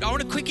be saved. I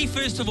want to quickly,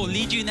 first of all,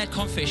 lead you in that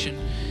confession.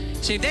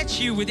 So if that's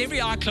you, with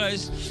every eye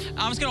closed,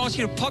 I'm just going to ask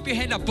you to pop your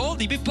hand up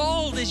boldly. Be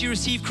bold as you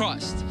receive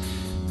Christ.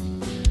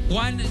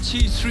 1, 2,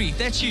 3.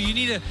 That's you. You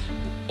need a,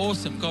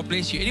 awesome, God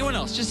bless you. Anyone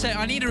else? Just say,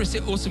 I need to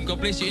receive, awesome, God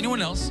bless you.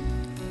 Anyone else?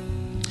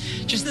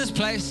 Just in this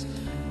place,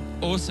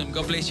 awesome,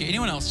 God bless you.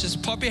 Anyone else?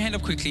 Just pop your hand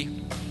up quickly.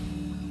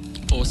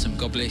 Awesome,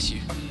 God bless you.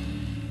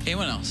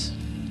 Anyone else?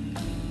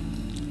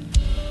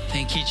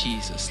 Thank you,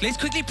 Jesus. Let's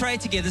quickly pray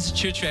together as a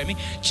church family.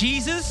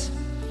 Jesus,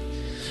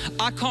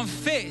 I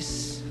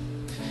confess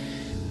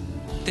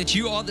that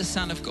you are the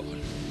Son of God.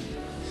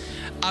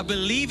 I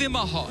believe in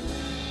my heart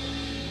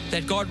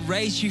that God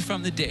raised you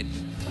from the dead.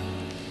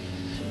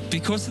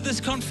 Because of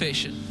this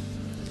confession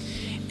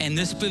and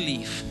this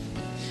belief,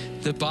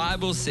 the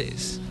Bible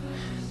says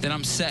that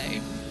I'm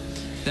saved,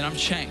 that I'm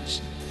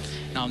changed,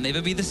 and I'll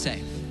never be the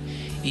same.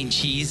 In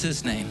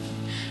Jesus' name,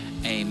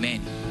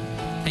 amen.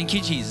 Thank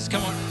you, Jesus.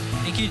 Come on.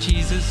 Thank you,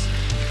 Jesus.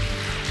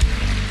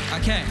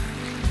 Okay.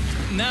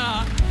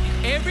 Now,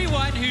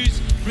 everyone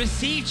who's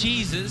received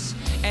Jesus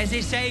as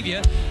their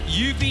Savior,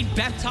 you've been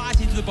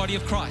baptized into the body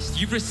of Christ.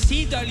 You've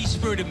received the Holy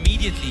Spirit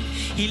immediately.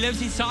 He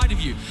lives inside of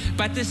you.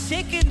 But the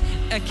second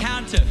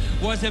encounter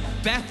was a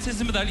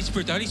baptism of the Holy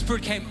Spirit. The Holy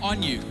Spirit came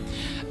on you.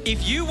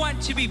 If you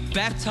want to be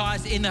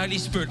baptized in the Holy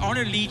Spirit, I want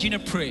to lead you in a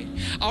prayer.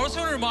 I also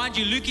want to remind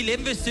you, Luke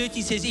 11 verse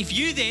 30 says, if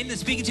you then,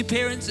 speaking to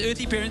parents,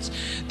 earthly parents,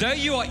 though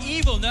you are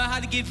evil, know how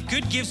to give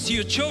good gifts to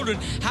your children,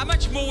 how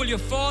much more will your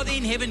Father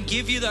in heaven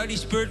give you the Holy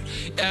Spirit,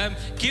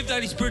 give the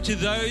Holy Spirit to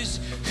those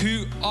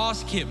who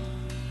ask Him?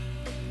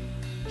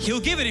 He'll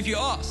give it if you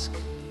ask.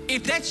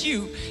 If that's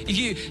you,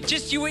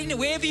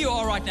 wherever you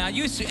are right now,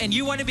 and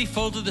you want to be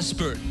filled with the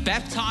Spirit,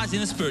 baptized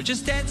in the Spirit,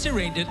 just stand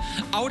surrendered.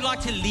 I would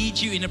like to lead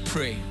you in a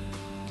prayer.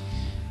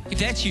 If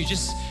that's you,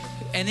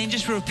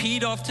 just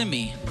repeat after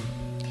me.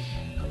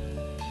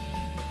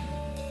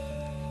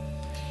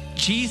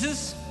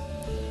 Jesus,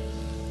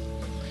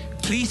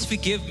 please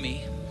forgive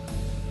me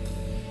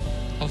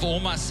of all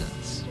my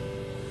sins.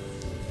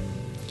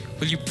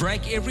 Will you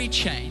break every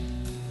chain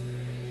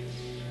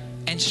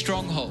and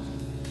stronghold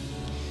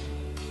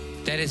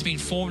that has been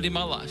formed in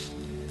my life?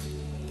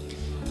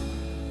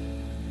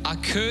 I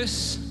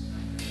curse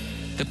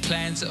the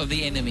plans of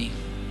the enemy,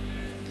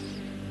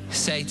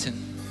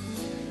 Satan.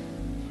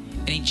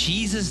 And in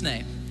Jesus'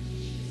 name,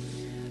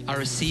 I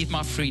receive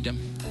my freedom.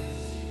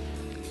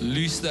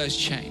 Loose those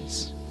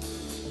chains.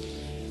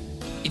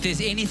 If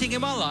there's anything in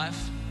my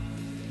life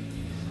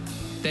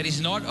that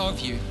is not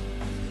of you,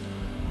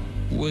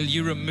 will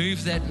you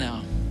remove that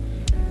now?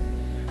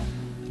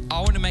 I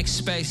want to make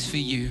space for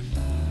you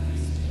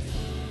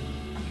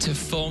to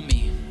fill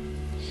me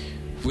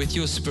with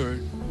your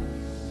Spirit.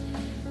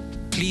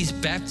 Please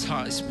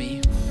baptize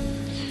me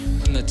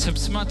from the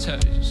tips of my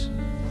toes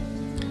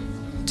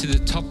to the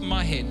top of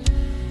my head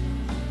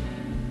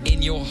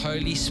in your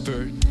Holy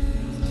Spirit.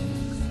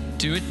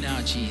 Do it now,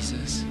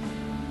 Jesus.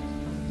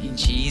 In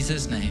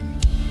Jesus' name,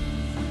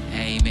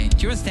 amen. Do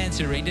you want to stand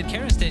surrendered?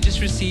 Karen, stand, just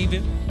receive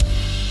it.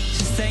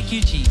 Just thank you,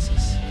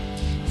 Jesus.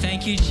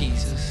 Thank you,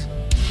 Jesus.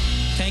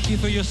 Thank you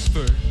for your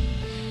Spirit.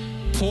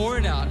 Pour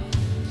it out.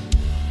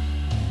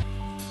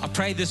 I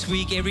pray this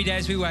week, every day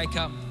as we wake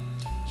up,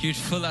 you'd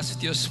fill us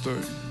with your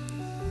Spirit.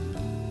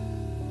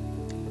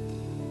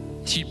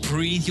 You'd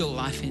breathe your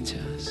life into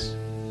us.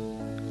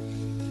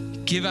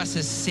 Give us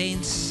a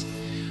sense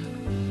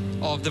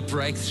of the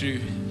breakthrough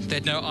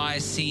that no eye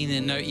has seen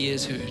and no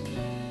ears heard.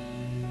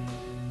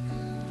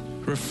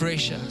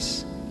 Refresh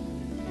us.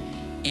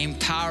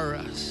 Empower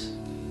us.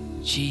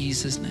 In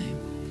Jesus' name.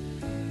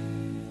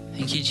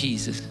 Thank you,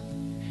 Jesus.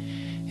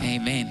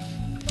 Amen.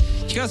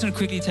 Do you guys want to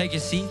quickly take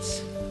your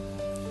seats?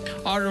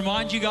 I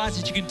remind you guys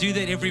that you can do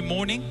that every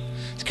morning.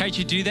 It's encourage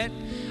you to do that.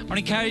 I want to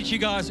encourage you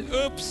guys,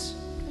 oops.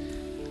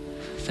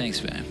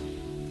 Thanks, man.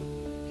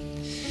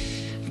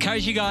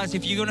 Encourage you guys,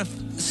 if you're going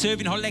to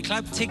serve in Holiday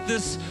Club, tick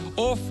this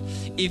off.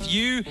 If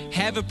you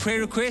have a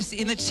prayer request,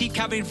 in the seat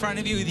cover in front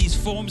of you where these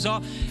forms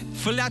are,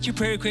 fill out your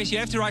prayer request. You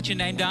have to write your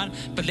name down,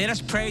 but let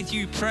us pray with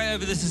you. Pray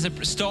over this as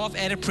a staff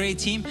and a prayer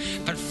team,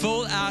 but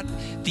fill out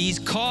these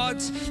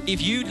cards.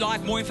 If you'd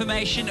like more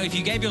information, or if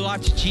you gave your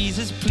life to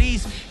Jesus,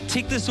 please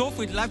tick this off.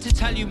 We'd love to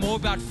tell you more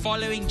about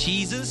following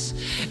Jesus.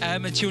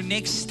 It's your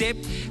next step.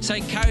 So I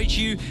encourage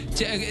you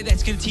to,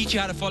 that's going to teach you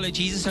how to follow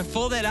Jesus. So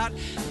fill that out.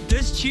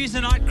 This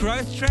Tuesday night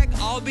growth track,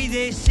 I'll be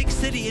there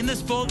 6:30 in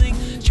this building.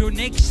 It's your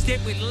next step.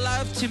 We'd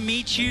love to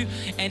meet you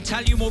and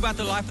tell you more about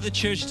the life of the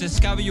church,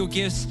 discover your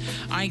gifts.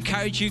 I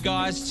encourage you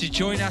guys to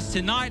join us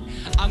tonight.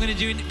 I'm going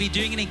to be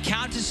doing an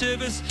encounter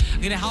service. I'm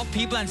going to help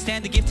people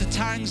understand the gift of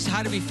tongues,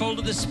 how to be filled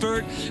with the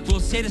Spirit. We'll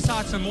set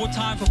aside some more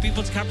time for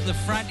people to come to the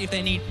front if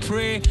they need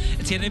prayer.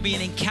 It's going to be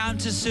an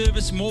encounter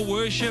service, more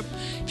worship.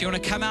 If you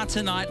want to come out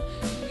tonight,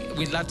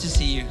 we'd love to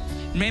see you.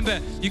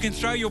 Remember, you can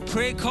throw your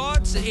prayer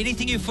cards,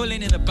 anything you fill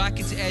in the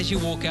buckets as you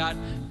walk out.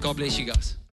 God bless you guys.